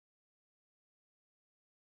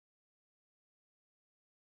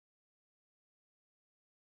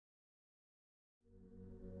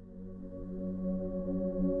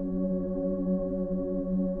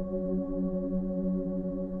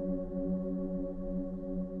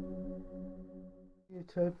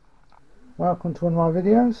YouTube, welcome to one of my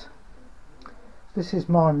videos. This is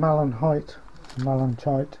my Malahit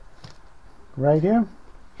radio,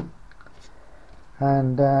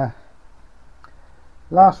 and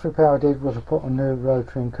last repair I did was I put a new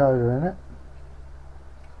rotary encoder in it.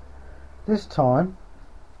 This time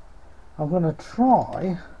I'm going to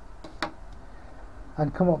try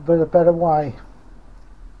and come up with a better way,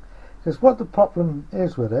 because what the problem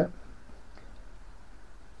is with it,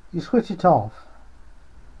 you switch it off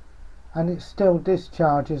and it still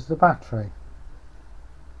discharges the battery.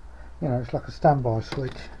 You know, it's like a standby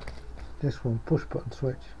switch. This one, push button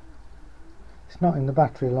switch. It's not in the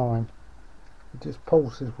battery line. It just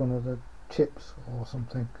pulses one of the chips or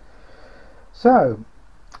something. So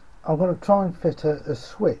I'm going to try and fit a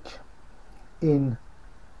switch in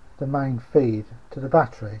the main feed to the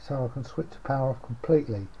battery so I can switch the power off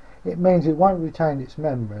completely. It means it won't retain its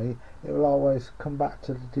memory, it will always come back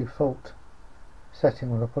to the default setting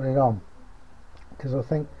when I put it on, because I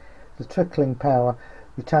think the trickling power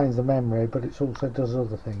retains the memory but it also does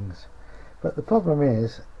other things. But the problem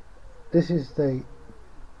is, this is the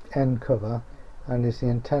end cover and there's the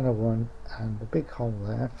antenna one and the big hole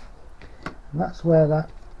there, and that's where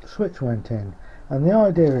that switch went in. And the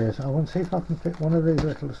idea is I want to see if I can fit one of these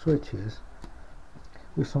little switches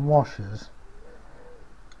with some washers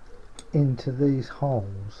into these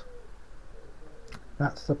holes.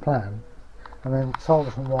 That's the plan, and then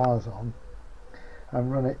solder some wires on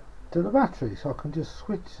and run it to the battery, so I can just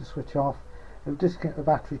switch the switch off. It'll disconnect the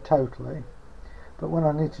battery totally, but when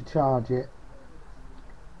I need to charge it,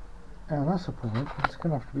 and that's the point, it's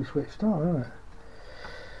going to have to be switched on, isn't it?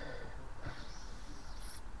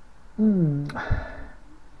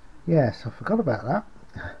 Yes, I forgot about that.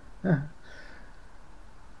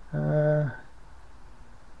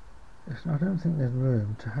 I don't think there's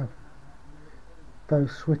room to have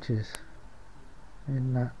both switches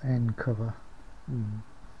in that end cover.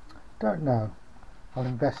 Don't know. I'll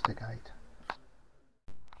investigate.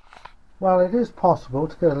 Well, it is possible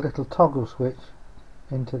to get a little toggle switch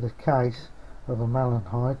into the case of a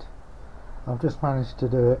Malahit. I've just managed to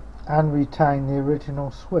do it and retain the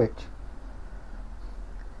original switch.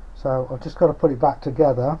 So I've just got to put it back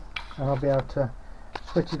together and I'll be able to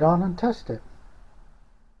switch it on and test it.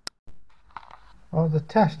 Well, the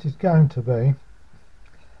test is going to be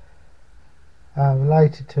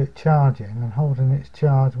related to it charging and holding its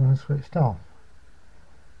charge when it's switched off.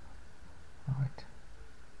 Right,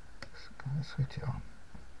 let's switch it on.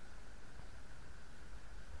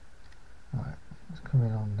 Right, it's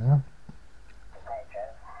coming on now.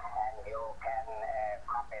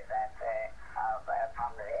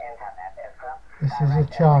 This is a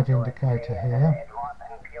charge indicator here.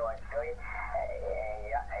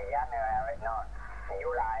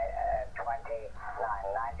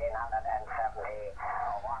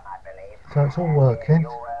 So it's all working.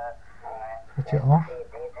 Switch it off.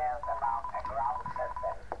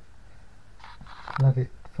 Let it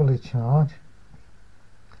fully charge.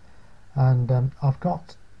 And I've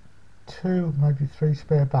got 2, maybe 3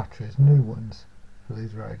 spare batteries, new ones for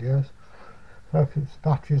these radios. So if its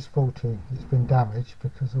battery is faulty, it's been damaged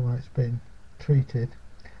because of the way it's been treated,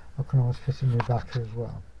 I can always fit a new battery as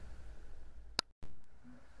well.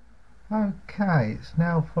 Okay, it's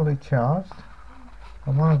now fully charged,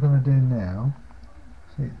 and what I'm going to do now,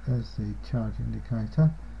 see, there's the charge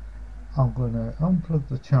indicator. I'm going to unplug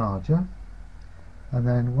the charger, and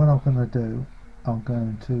then what I'm going to do, I'm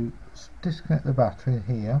going to disconnect the battery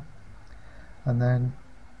here, and then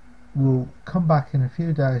we'll come back in a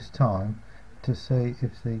few days time to see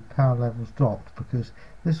if the power levels dropped, because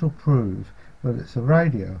this will prove whether it's a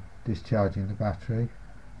radio discharging the battery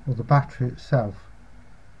or the battery itself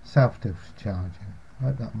self-discharging. I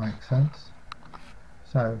hope that makes sense.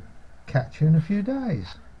 So catch you in a few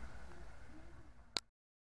days.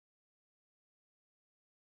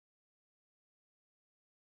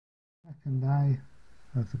 Second day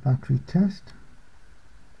of the battery test.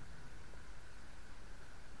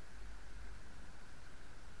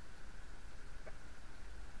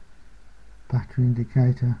 Battery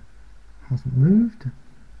indicator hasn't moved,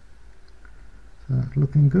 so that's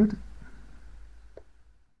looking good.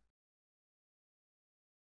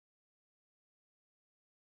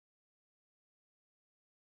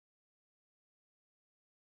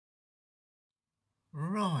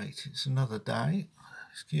 Right, it's another day.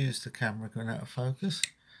 Excuse the camera going out of focus.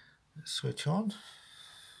 Let's switch on.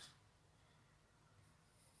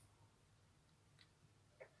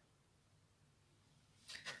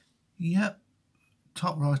 Yep,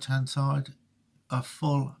 top right hand side, a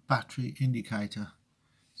full battery indicator.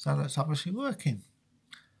 So that's obviously working.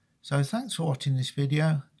 So thanks for watching this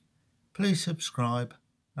video. Please subscribe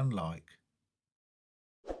and like.